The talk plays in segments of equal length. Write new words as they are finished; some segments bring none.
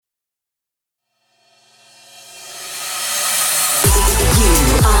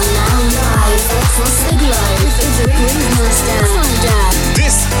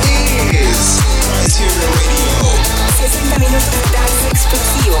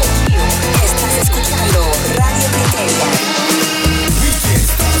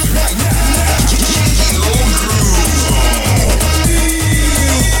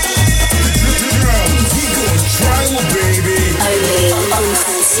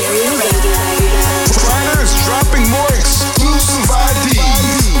Criteria Radio. Crider's dropping more exclusive ID.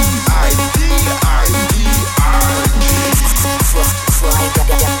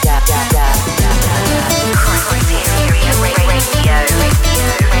 Criteria Radio.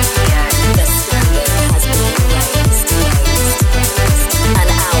 The standard has been raised. An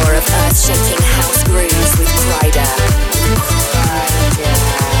hour of earth-shaking house grooves with Crider.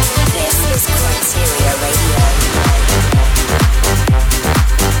 This is Criteria Radio.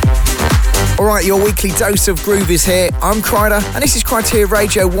 Alright, your weekly dose of groove is here. I'm Crider, and this is Criteria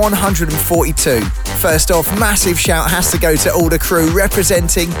Radio 142. First off, massive shout has to go to all the crew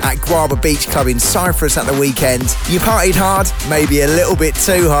representing at Guaba Beach Club in Cyprus at the weekend. You partied hard, maybe a little bit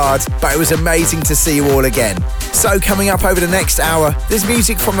too hard, but it was amazing to see you all again. So coming up over the next hour, there's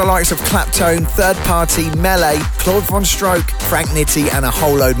music from the likes of Claptone, Third Party, Melee, Claude Von Stroke, Frank Nitti and a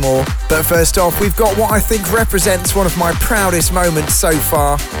whole load more. But first off, we've got what I think represents one of my proudest moments so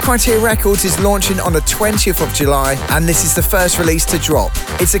far. Criteria Records is launching on the 20th of July, and this is the first release to drop.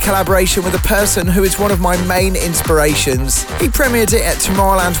 It's a collaboration with a person who is one of my main inspirations. He premiered it at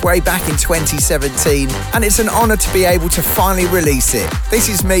Tomorrowland way back in 2017, and it's an honour to be able to finally release it. This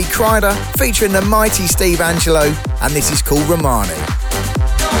is me, Crider, featuring the mighty Steve Angelo, and this is called Romani.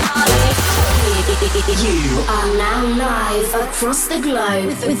 You are now live across the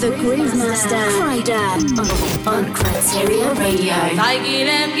globe with the Groove Master Crider on Criteria Radio.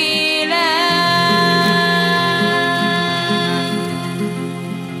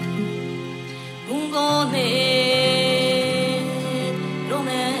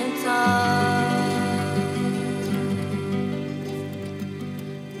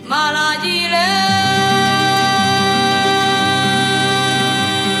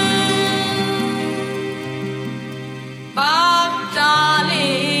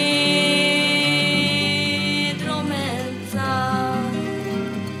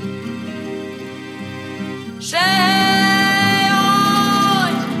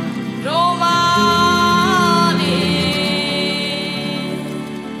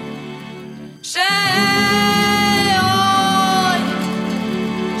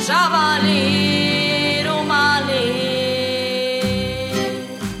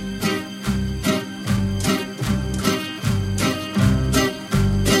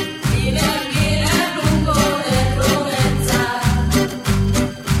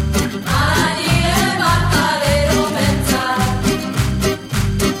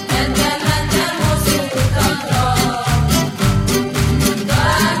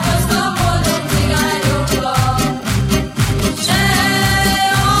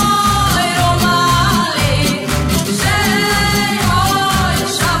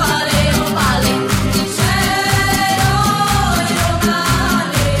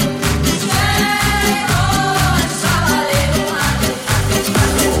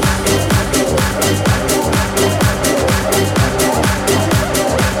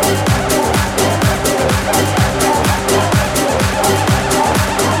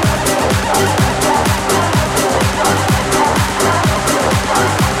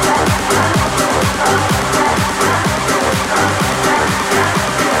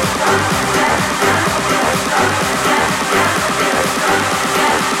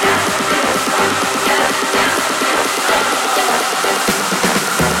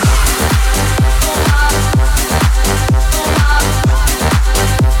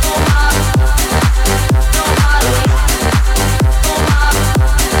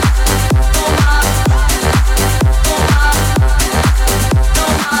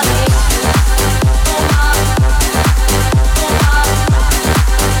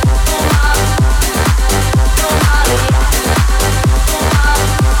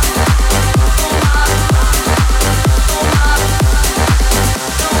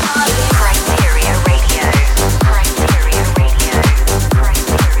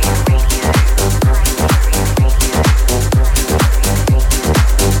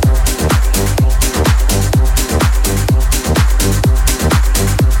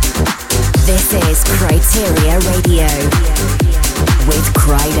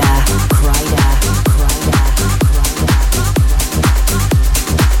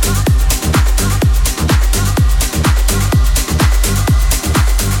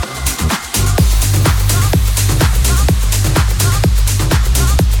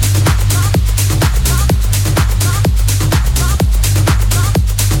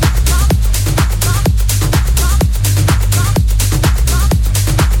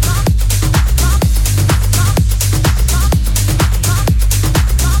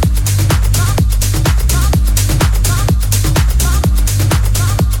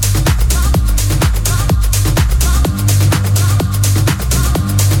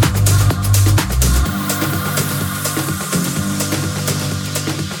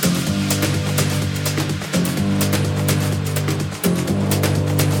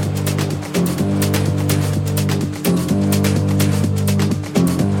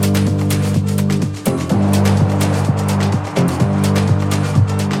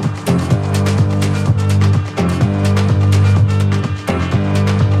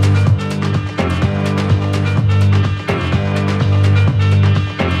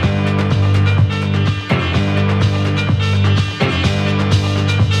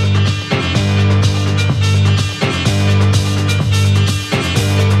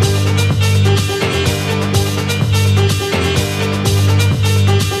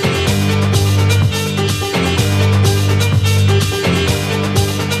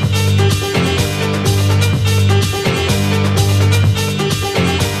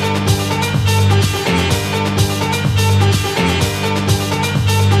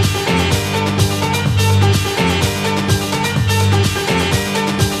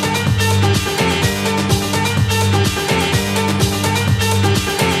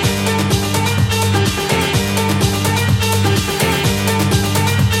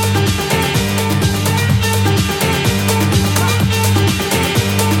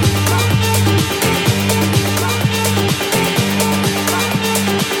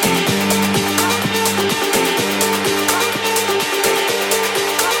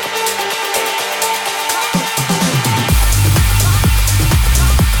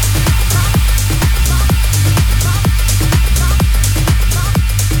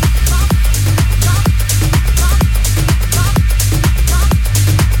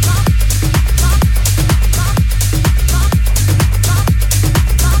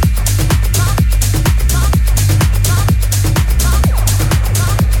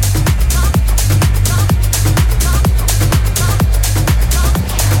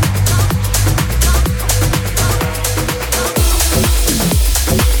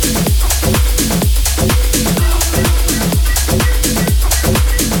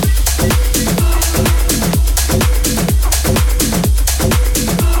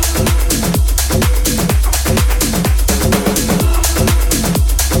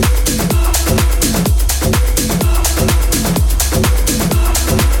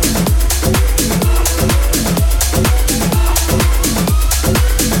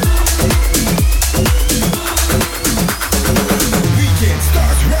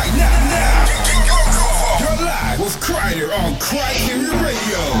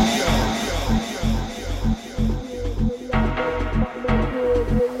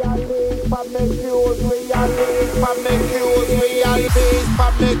 for me cues, we are lead for me cues, we are lead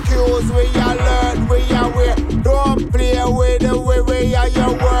for me cues, we are learn, we are wear. Don't play with the way we are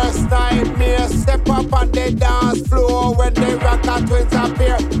your worst nightmare. Step up on the dance floor when the rocker twins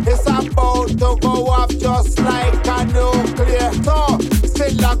appear. It's about to go off just like a nuclear. So,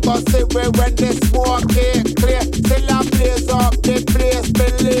 still a gossip when the smoke is clear. Still a blaze up the place,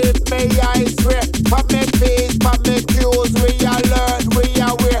 believe me, I swear. For me peace, for me cues, we are learn, we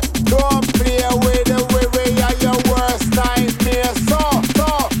are wear. Don't play with the way we are your worst nightmare. So,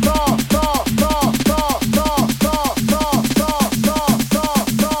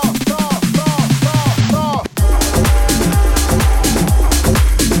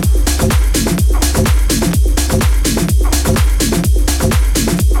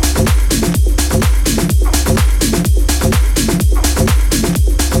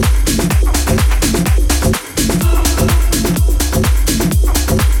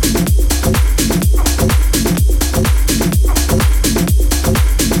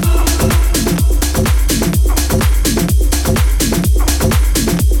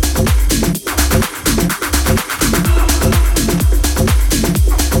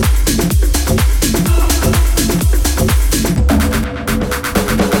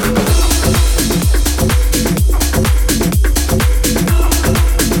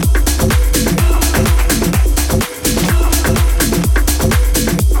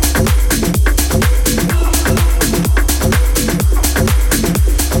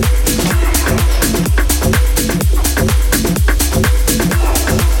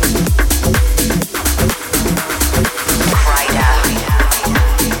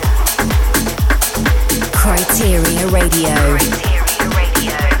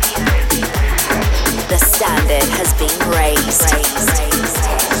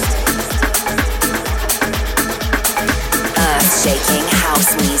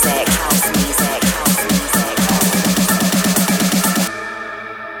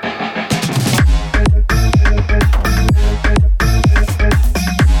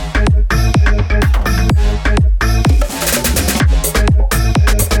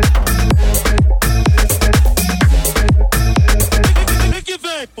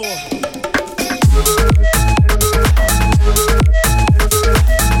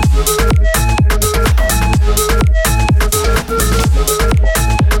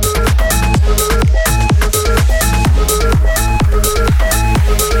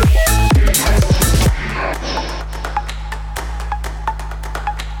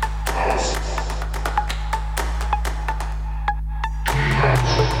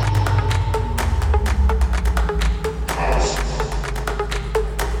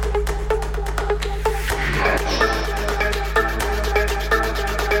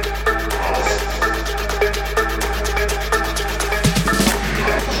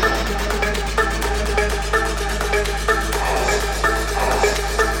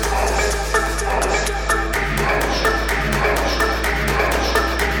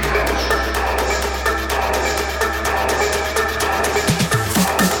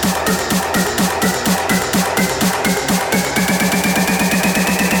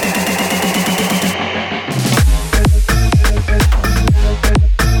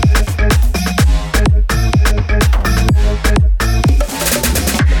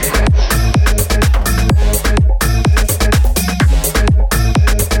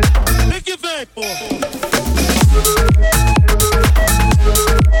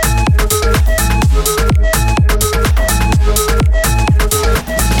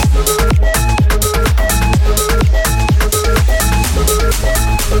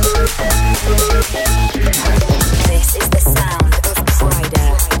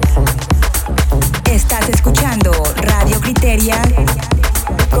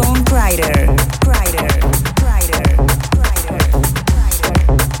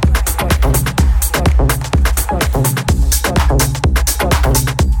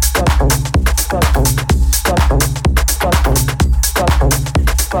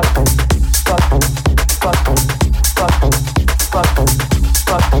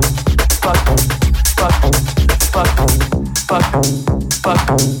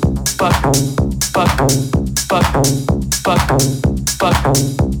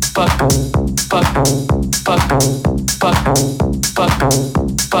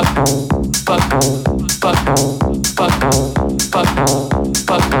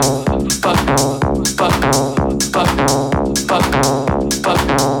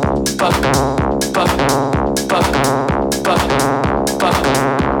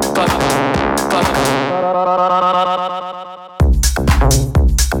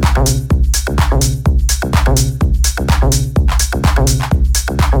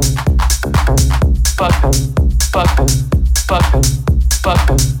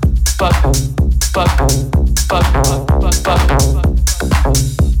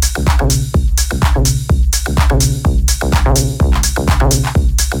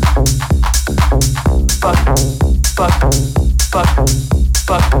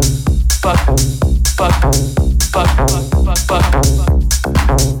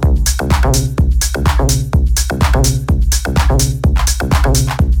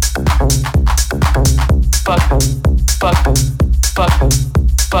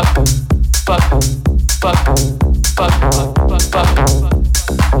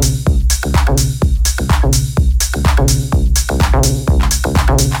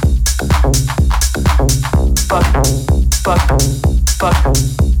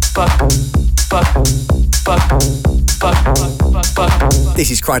 This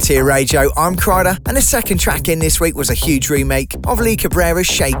is Criteria Radio, I'm Kryder, and the second track in this week was a huge remake of Lee Cabrera's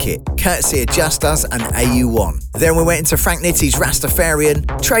Shake It, courtesy of Just Us and AU1. Then we went into Frank Nitty's Rastafarian,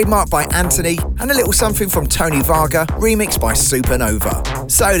 trademarked by Anthony, and a little something from Tony Varga, remixed by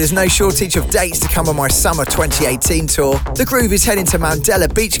Supernova. So there's no shortage of dates to come on my summer 2018 tour. The Groove is heading to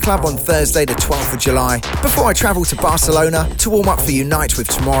Mandela Beach Club on Thursday the 12th of July, before I travel to Barcelona to warm up for Unite with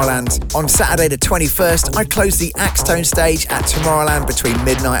Tomorrowland. On Saturday the 21st, I close the Axtone stage at Tomorrowland between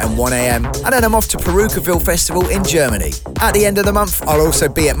midnight and 1am, and then I'm off to Perukaville Festival in Germany. At the end of the month, I'll also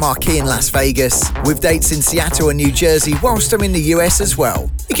be at Marquee in Las Vegas, with dates in Seattle and New Jersey whilst I'm in the US as well.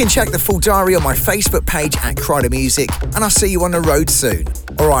 You can check the full diary on my Facebook page at Kryder Music, and I'll see you on the road soon.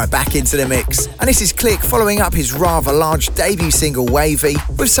 Alright, back into the mix. And this is Click following up his rather large debut single Wavy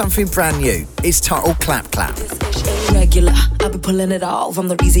with something brand new. It's titled Clap Clap. Regular, I be pulling it off. I'm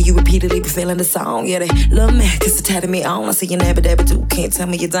the reason you repeatedly be feeling the song. Yeah, they love me, cause they tatted me on. I see you never dabba do, can't tell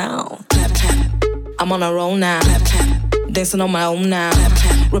me you're down. Clap, clap. I'm on a roll now. Clap, clap. Dancing on my own now. Clap,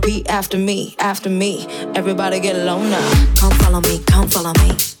 clap. Repeat after me, after me. Everybody get low now. Come follow me, come follow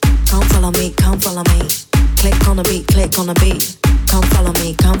me. Come follow me, come follow me. Click on the beat, click on the beat. Come follow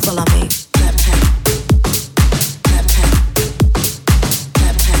me, come follow me. Clap, clap.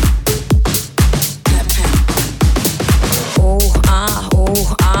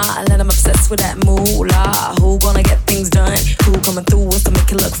 Let them obsess with that moolah. Who gonna get things done? Who coming through us to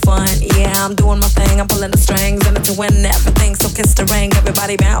make it look fun? Yeah, I'm doing my thing, I'm pulling the strings, and to win everything, so kiss the ring.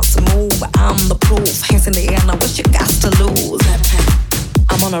 Everybody bounce and move, I'm the proof. Hands in the air, now what you got to lose?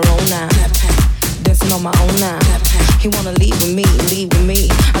 I'm on a roll now, dancing on my own now. He wanna leave with me,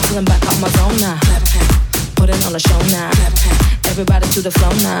 I tell him back off my zone now. Put it on the show now. Everybody to the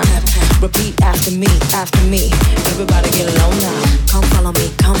flow now. Repeat after me, after me. Everybody get low now. Come follow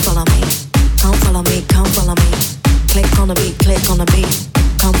me, come follow me. Come follow me, come follow me. Click on the beat, click on the beat.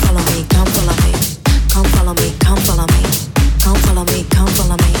 Come follow me, come follow me. Come follow me, come follow me. Come follow me, come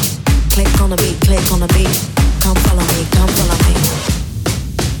follow me. Click on the beat, click on the beat. Come follow me, come follow me.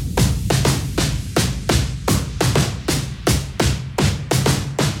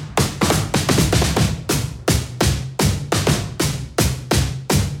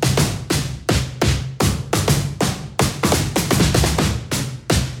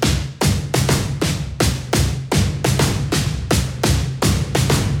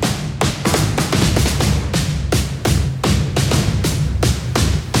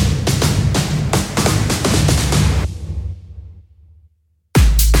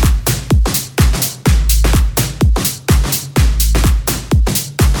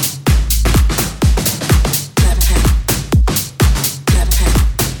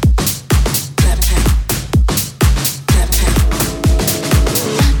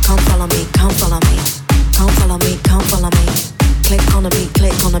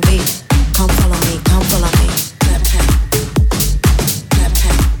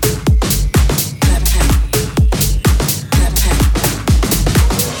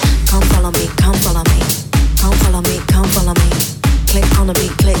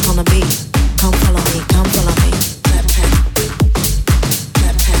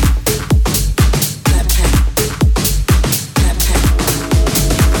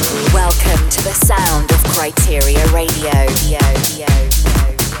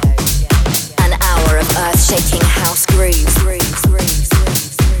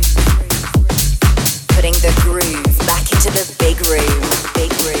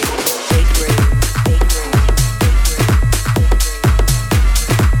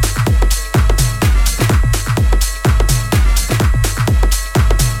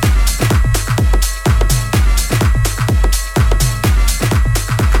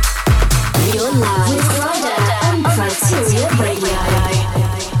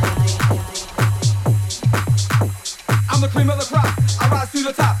 I'm the cream of the crop. I rise to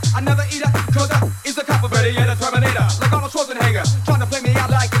the top. I never eat a cause it's a cup of ready and a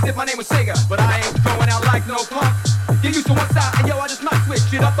a singer, but I ain't going out like no punk. You're used to one side, and yo, I just might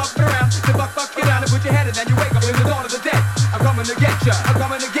switch it up and around. Then fuck, get down and put your head in, and you wake up in the dawn of the dead. I'm coming to get ya, I'm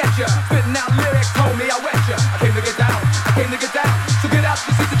coming to get ya. Spitting out lyrics, told me I wet ya. I came to get down, I came to get down. So get out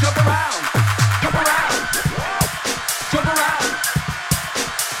your seat and jump around. Jump around. Jump around.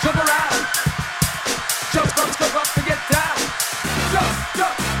 Jump around. Jump up to get down. Jump,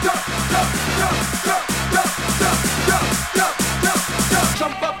 jump, jump, jump, jump, jump, jump, jump, jump, jump, jump,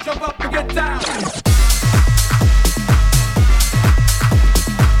 jump, jump up to get down.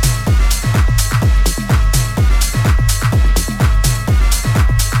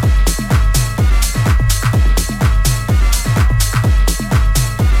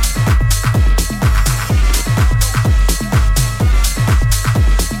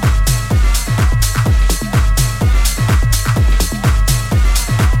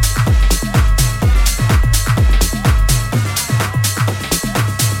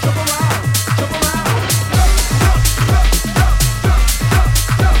 Jump around,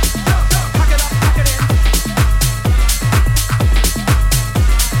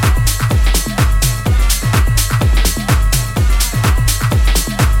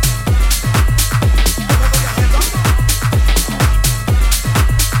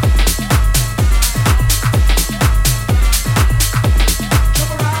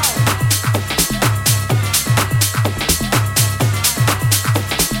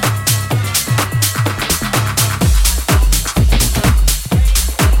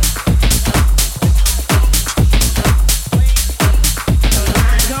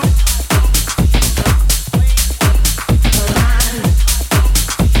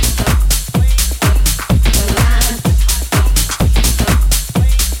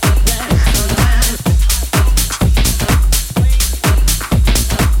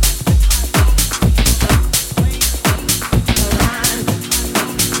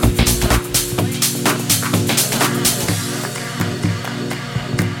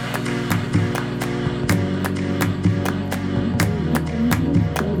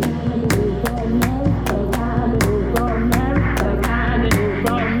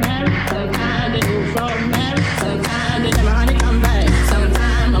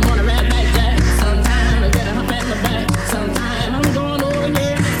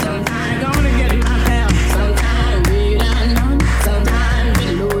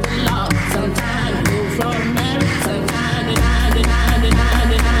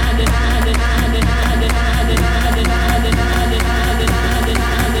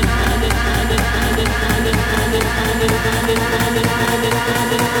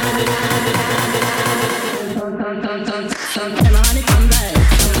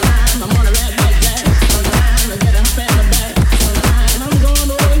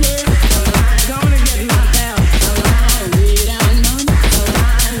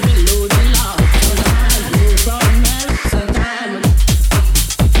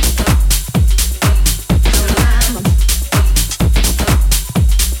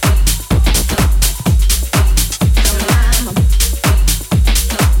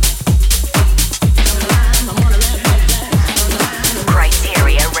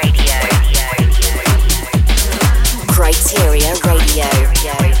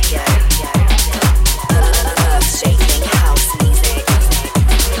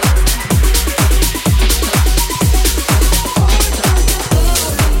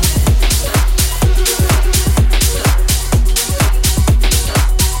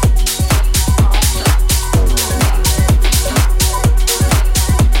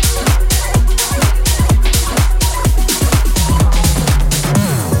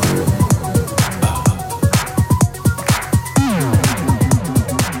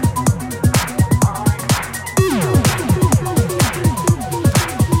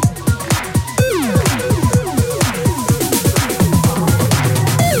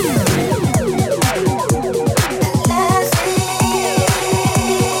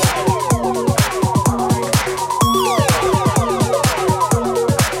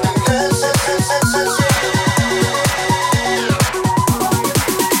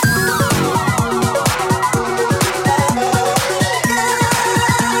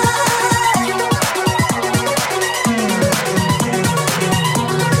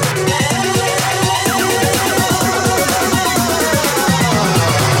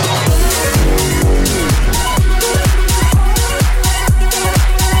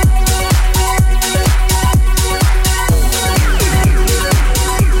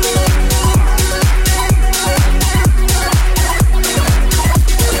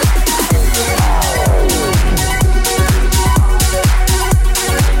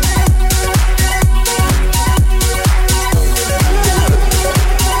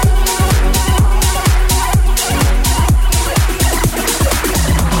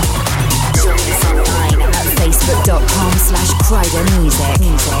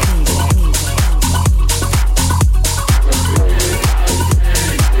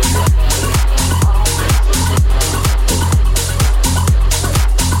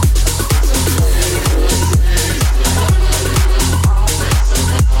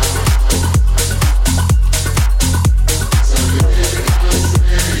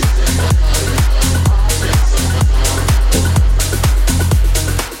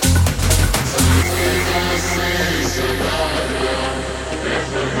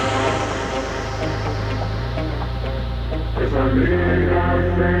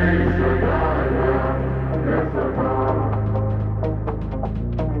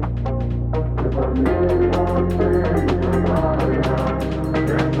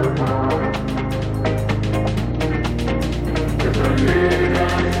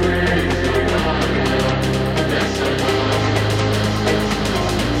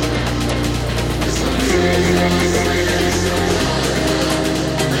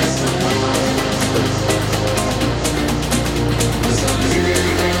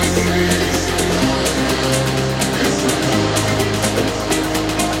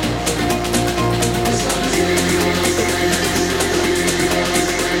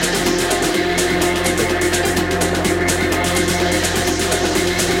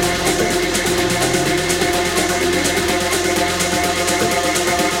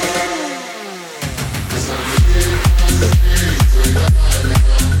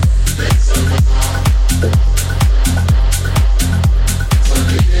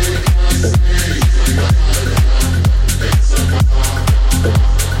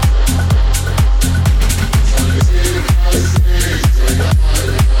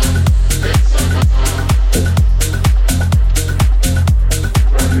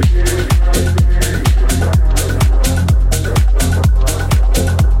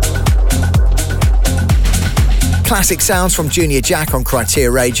 Classic sounds from Junior Jack on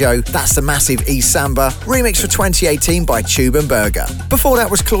Criteria Radio. That's the massive E Samba, remix for 2018 by Tube and Burger. Before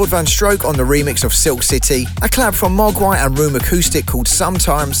that was Claude Van Stroke on the remix of Silk City, a collab from Mogwai and Room Acoustic called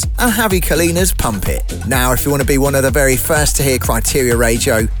Sometimes, and Javi Kalina's Pump It. Now, if you want to be one of the very first to hear Criteria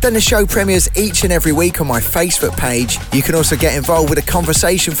Radio, then the show premieres each and every week on my Facebook page. You can also get involved with a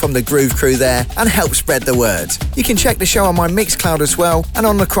conversation from the Groove Crew there and help spread the word. You can check the show on my Mixcloud as well and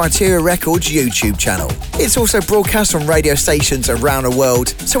on the Criteria Records YouTube channel. It's also broadcast on radio stations around the world,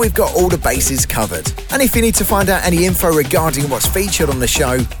 so we've got all the bases covered. And if you need to find out any info regarding what's featured on the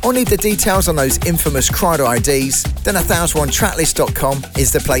show, or need the details on those infamous Crider IDs, then 1001tracklist.com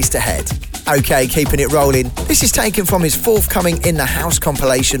is the place to head. Okay, keeping it rolling. This is taken from his forthcoming In The House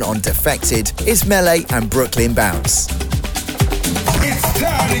compilation on Defected. It's Melee and Brooklyn Bounce. It's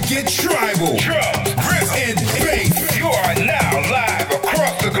time to get tribal. Drums, riff, and bass. You are now live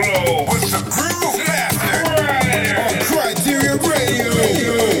across the globe with the Groove Master right on Criteria Radio.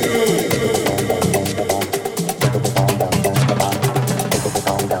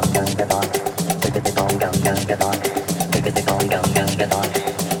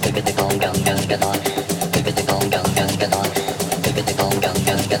 Get on.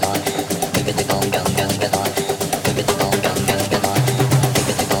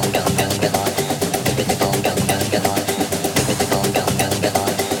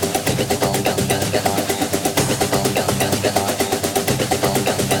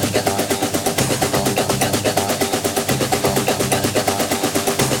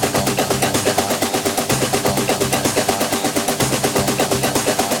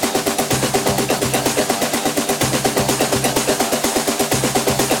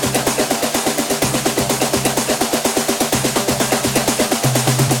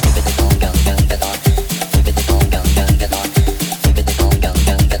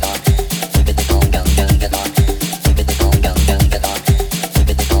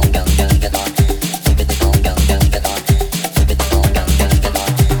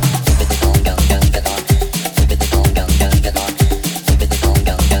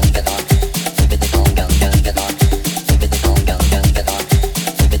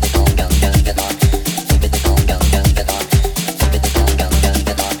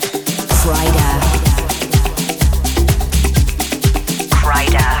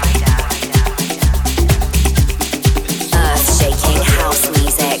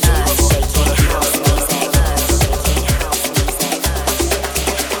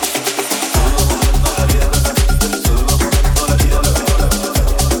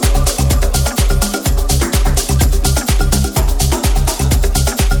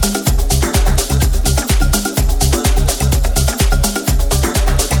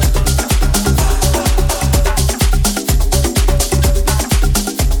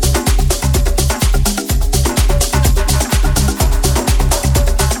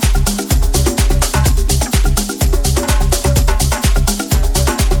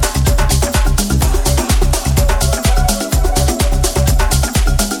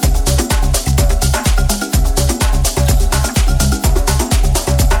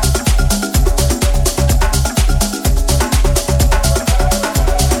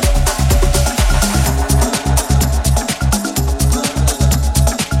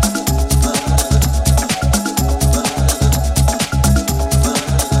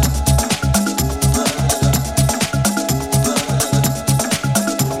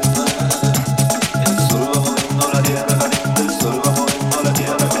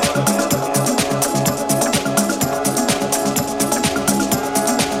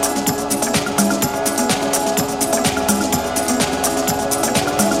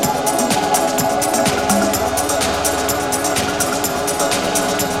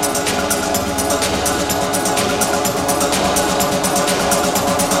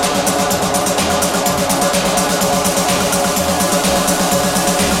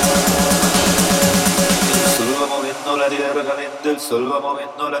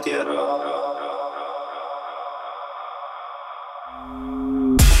 la tierra.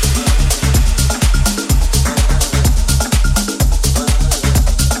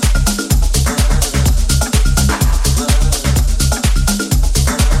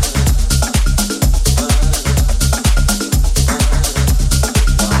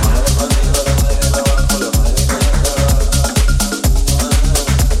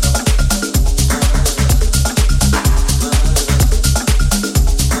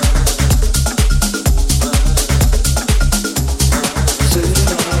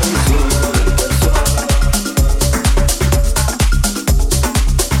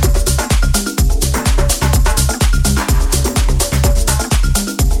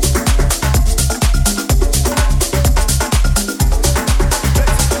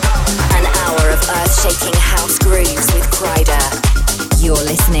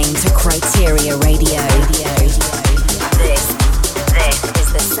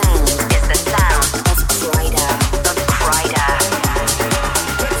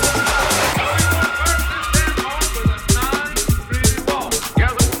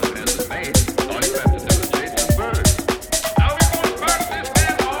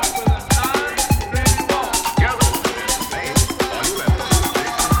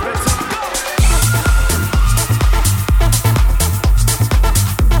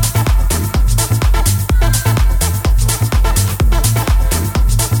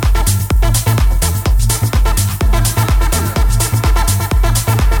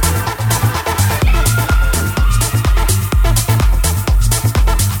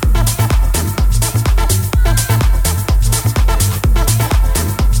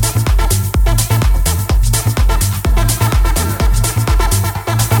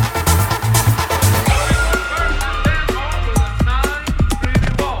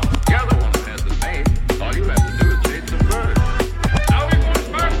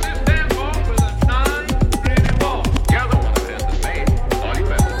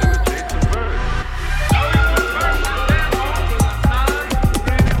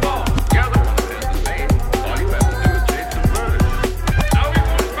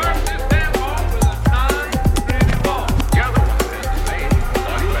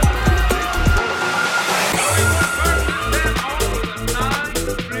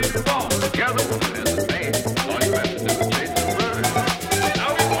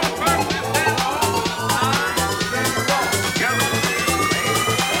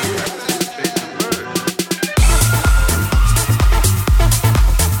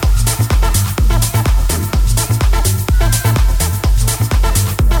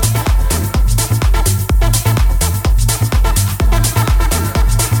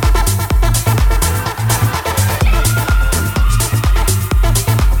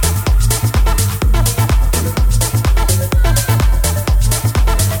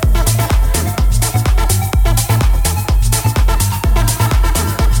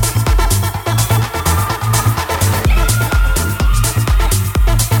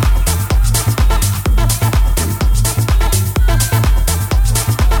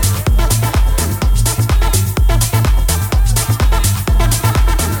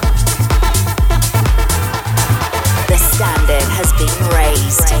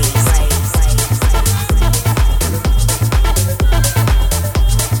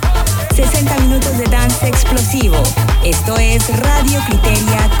 Esto es Radio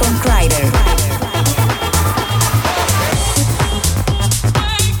Criteria con Kryder.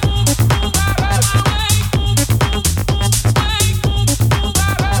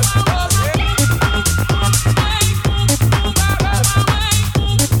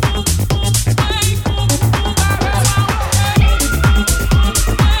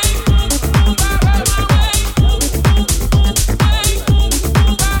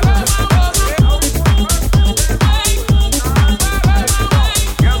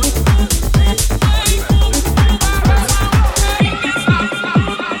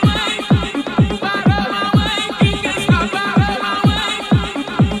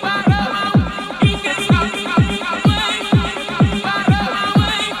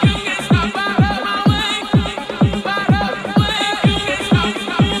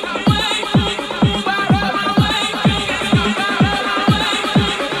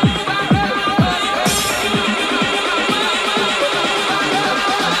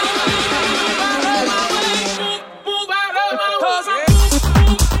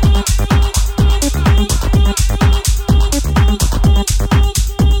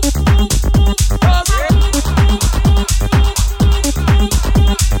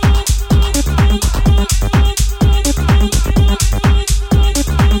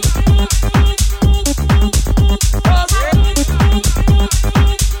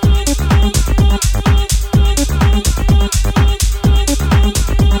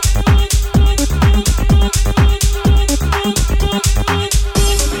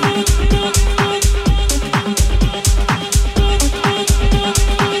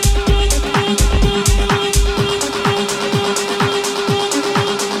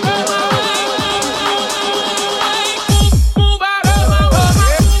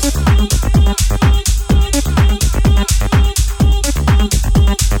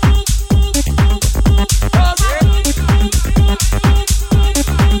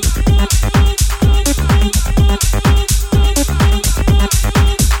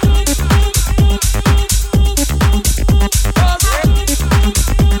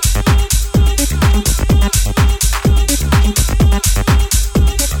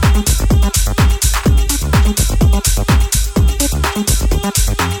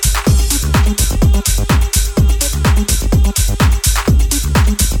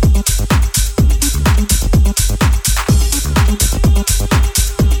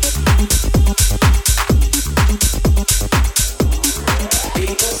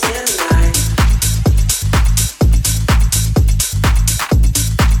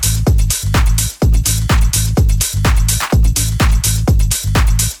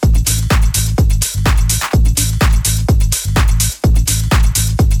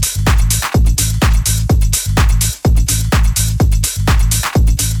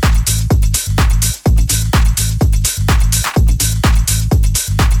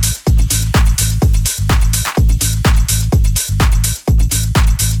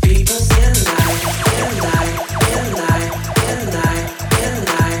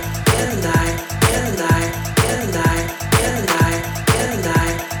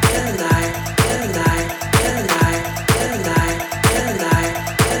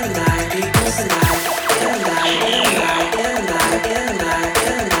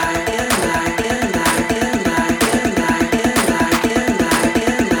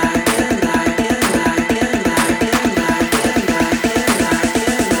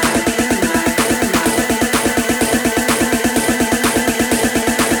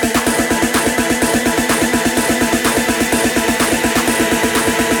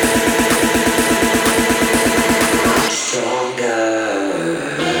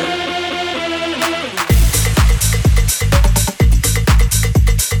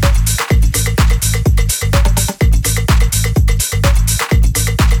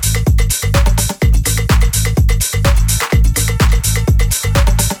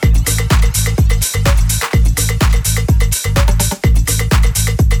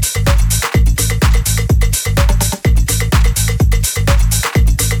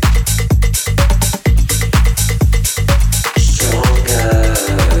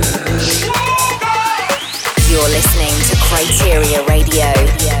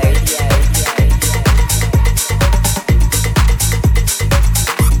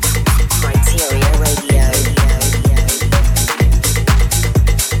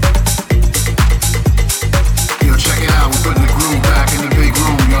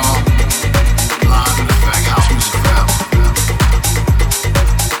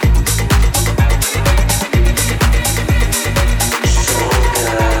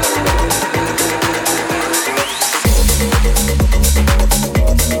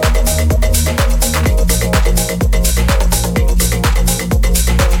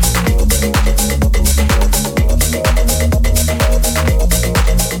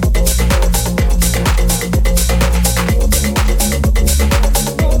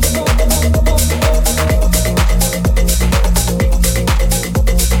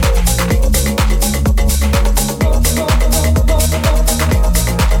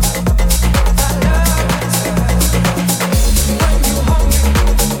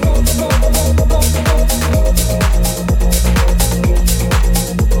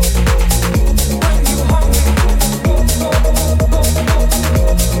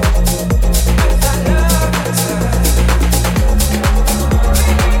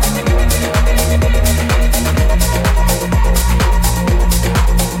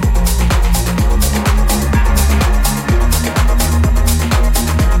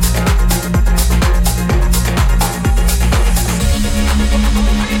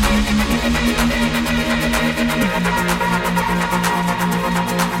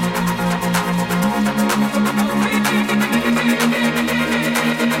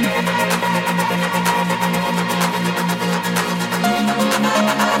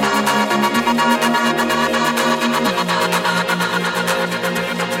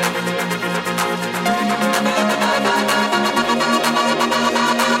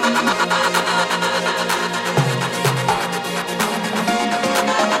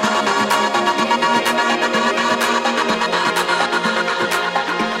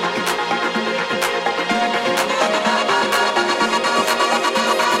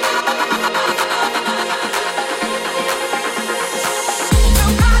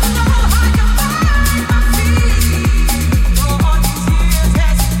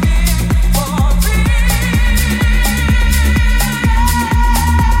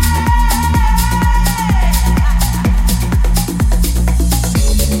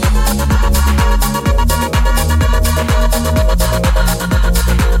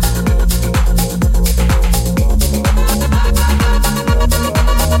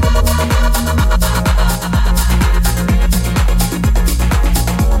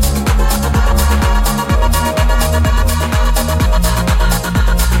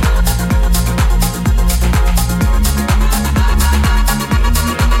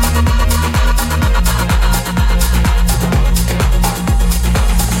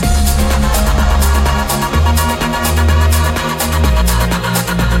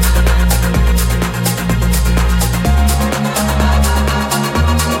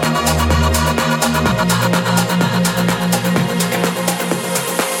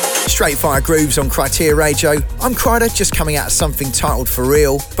 Straight fire grooves on Criteria Radio. I'm Kryder, just coming out of something titled For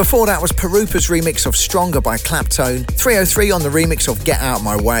Real. Before that was Perupa's remix of Stronger by Claptone, 303 on the remix of Get Out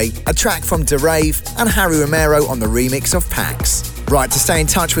My Way, a track from DeRave, and Harry Romero on the remix of Pax. Right, to stay in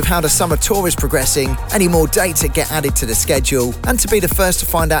touch with how the summer tour is progressing, any more dates that get added to the schedule, and to be the first to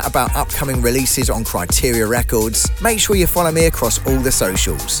find out about upcoming releases on Criteria Records, make sure you follow me across all the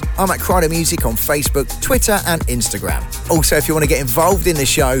socials. I'm at Kryder Music on Facebook, Twitter and Instagram. Also, if you want to get involved in the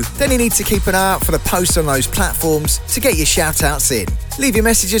show, then you need to keep an eye out for the posts on those platforms to get your shout-outs in. Leave your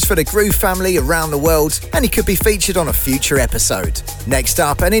messages for the Groove family around the world, and you could be featured on a future episode. Next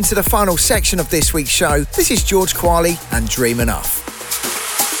up, and into the final section of this week's show, this is George Qualley and Dream Enough.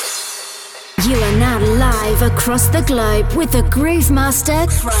 You are now live across the globe with the Groove Master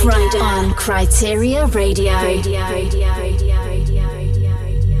Kryder on Criteria Radio. Criteria Radio.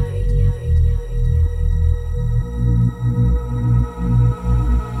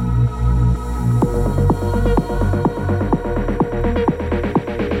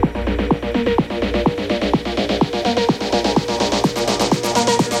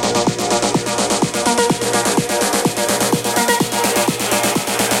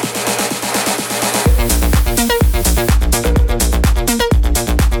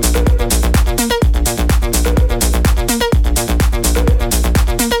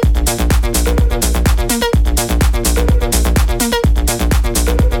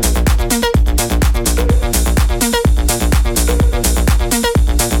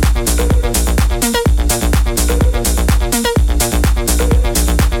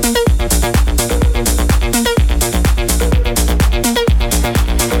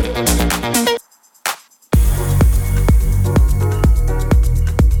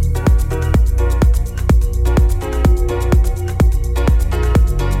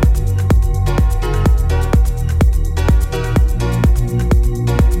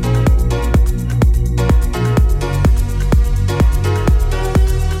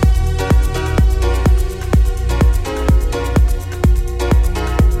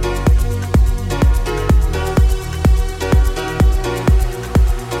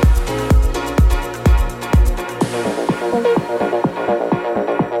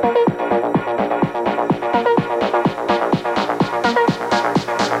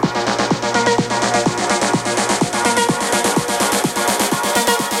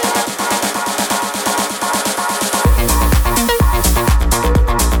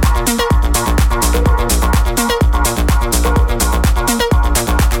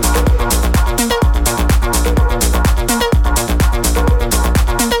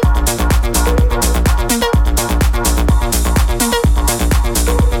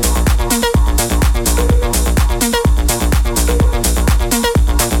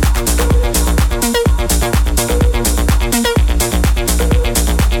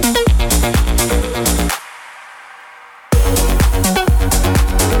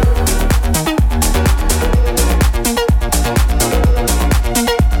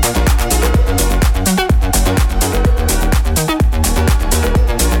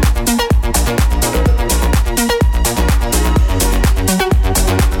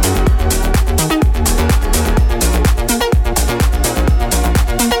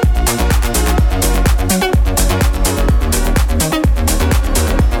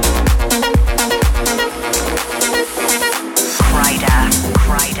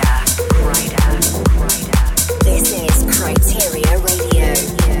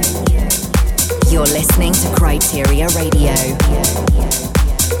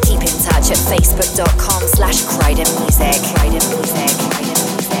 Keep in touch at facebook.com/Kryder Music. Kryder Music.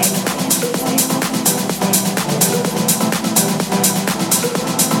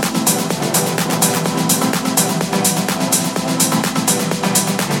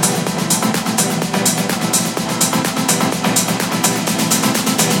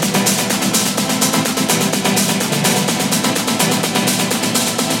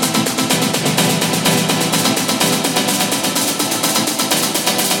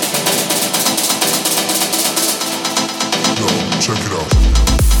 Check it out.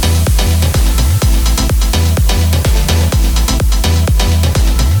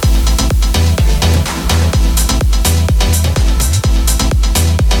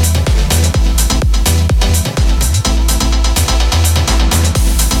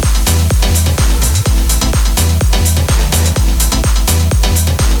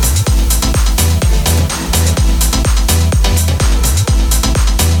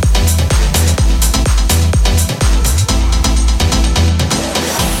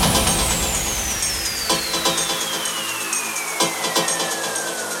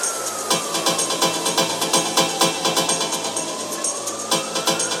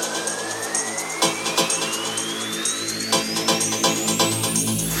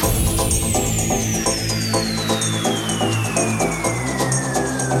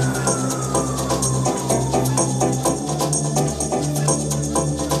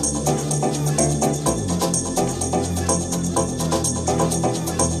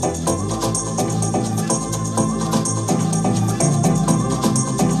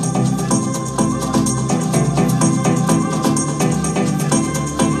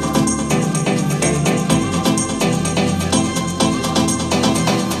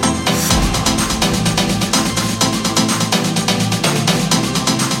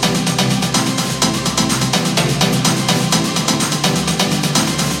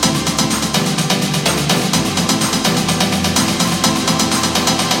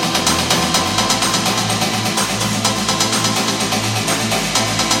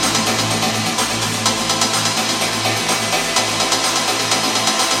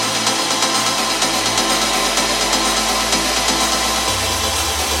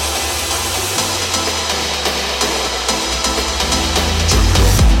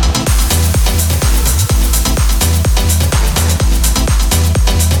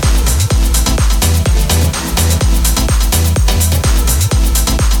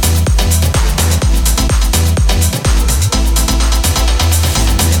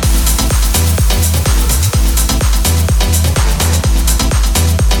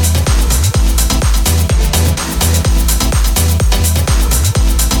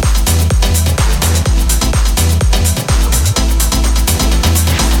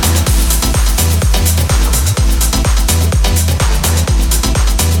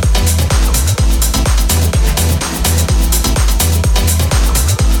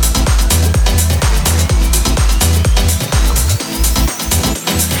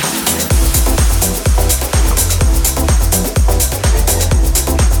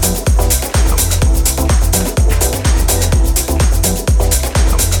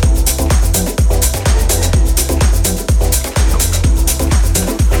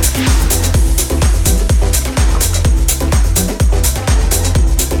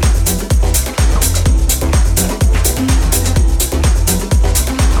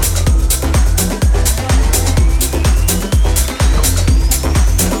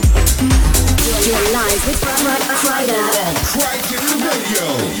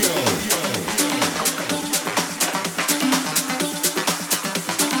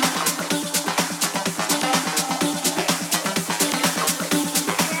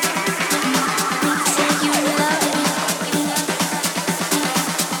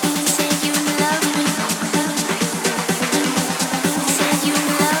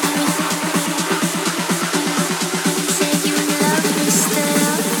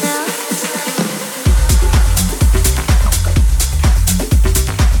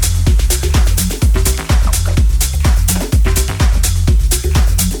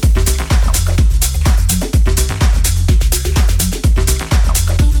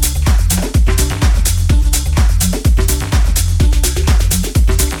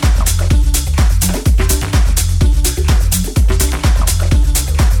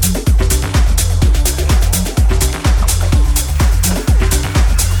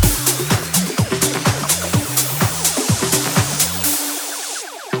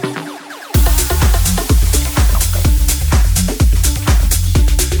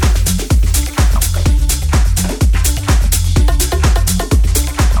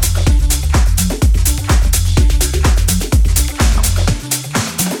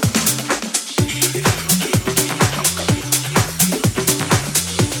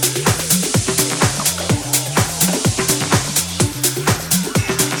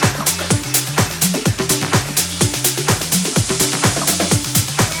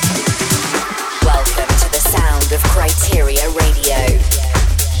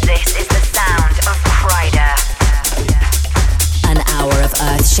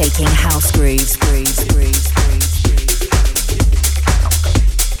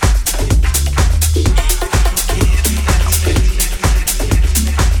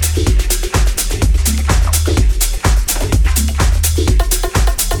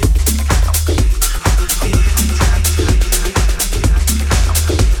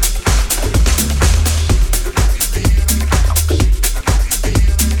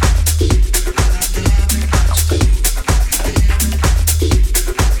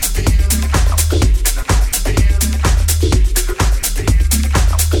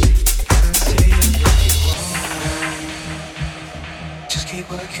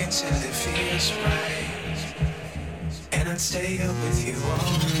 working till it feels right. And I'd stay up with you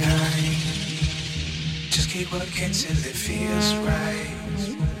all night. Just keep working till it feels right.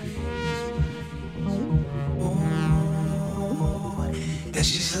 Ooh, yeah,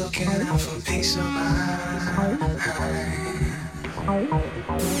 she's looking out for peace of mind.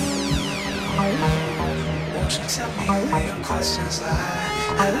 Won't you tell me where your questions lie?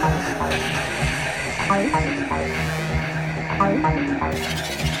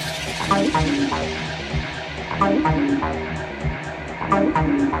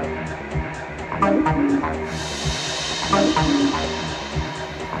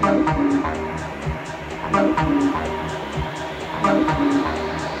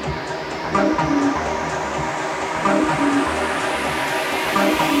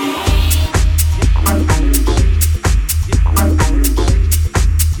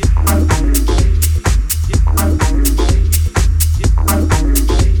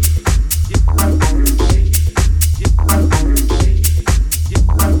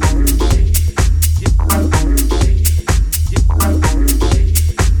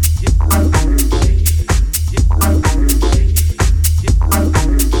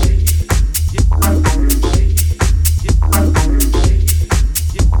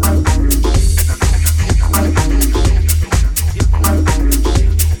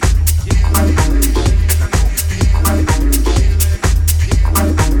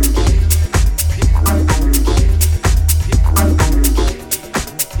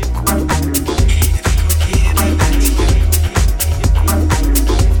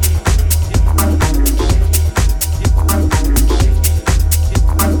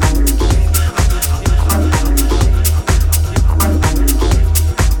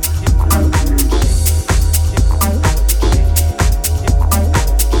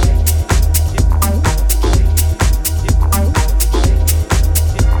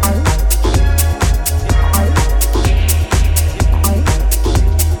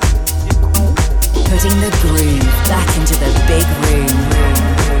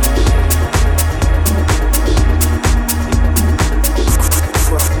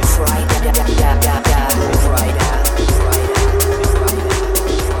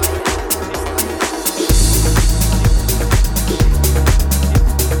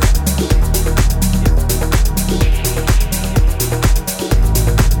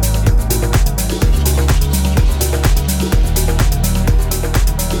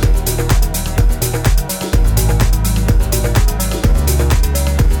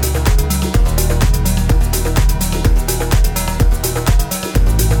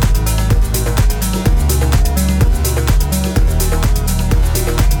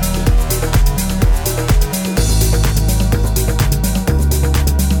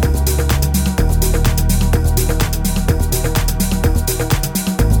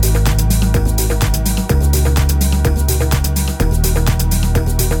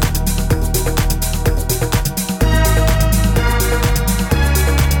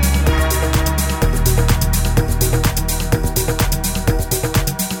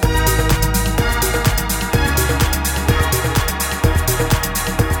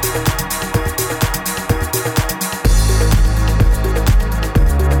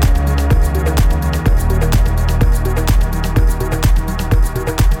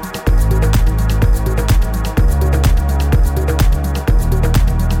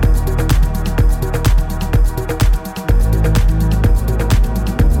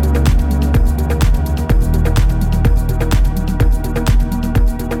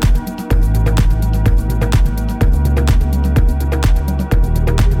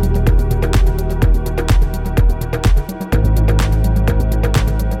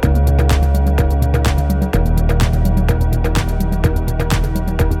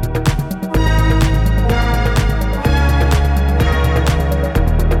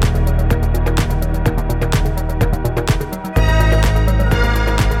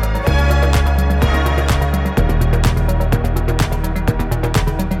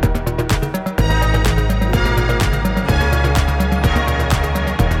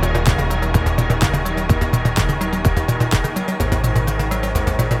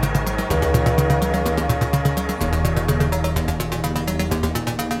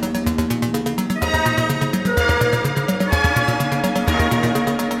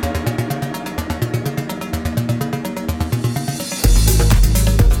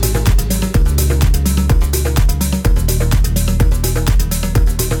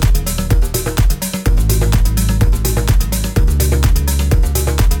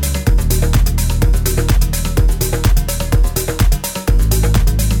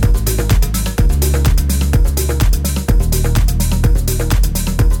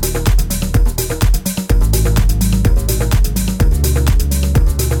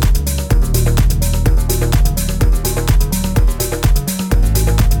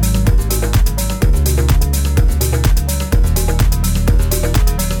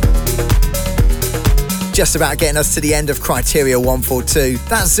 just about getting us to the end of Criteria 142.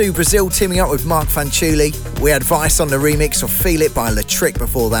 That's Zoo Brazil teaming up with Mark Fanciulli. We had Vice on the remix of Feel It by LaTrick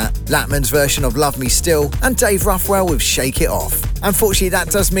before that, Latman's version of Love Me Still, and Dave Ruffwell with Shake It Off. Unfortunately, that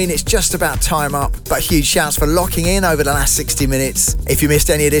does mean it's just about time up, but huge shouts for locking in over the last 60 minutes. If you missed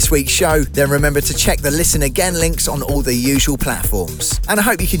any of this week's show, then remember to check the Listen Again links on all the usual platforms. And I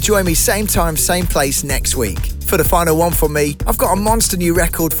hope you can join me same time, same place next week. For the final one from me, I've got a monster new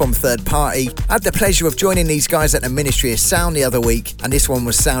record from Third Party. I had the pleasure of joining these guys at the Ministry of Sound the other week, and this one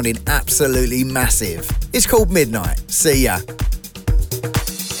was sounding absolutely massive. It's called Midnight. See ya.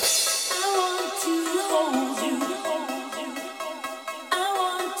 I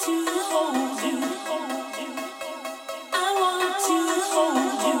want to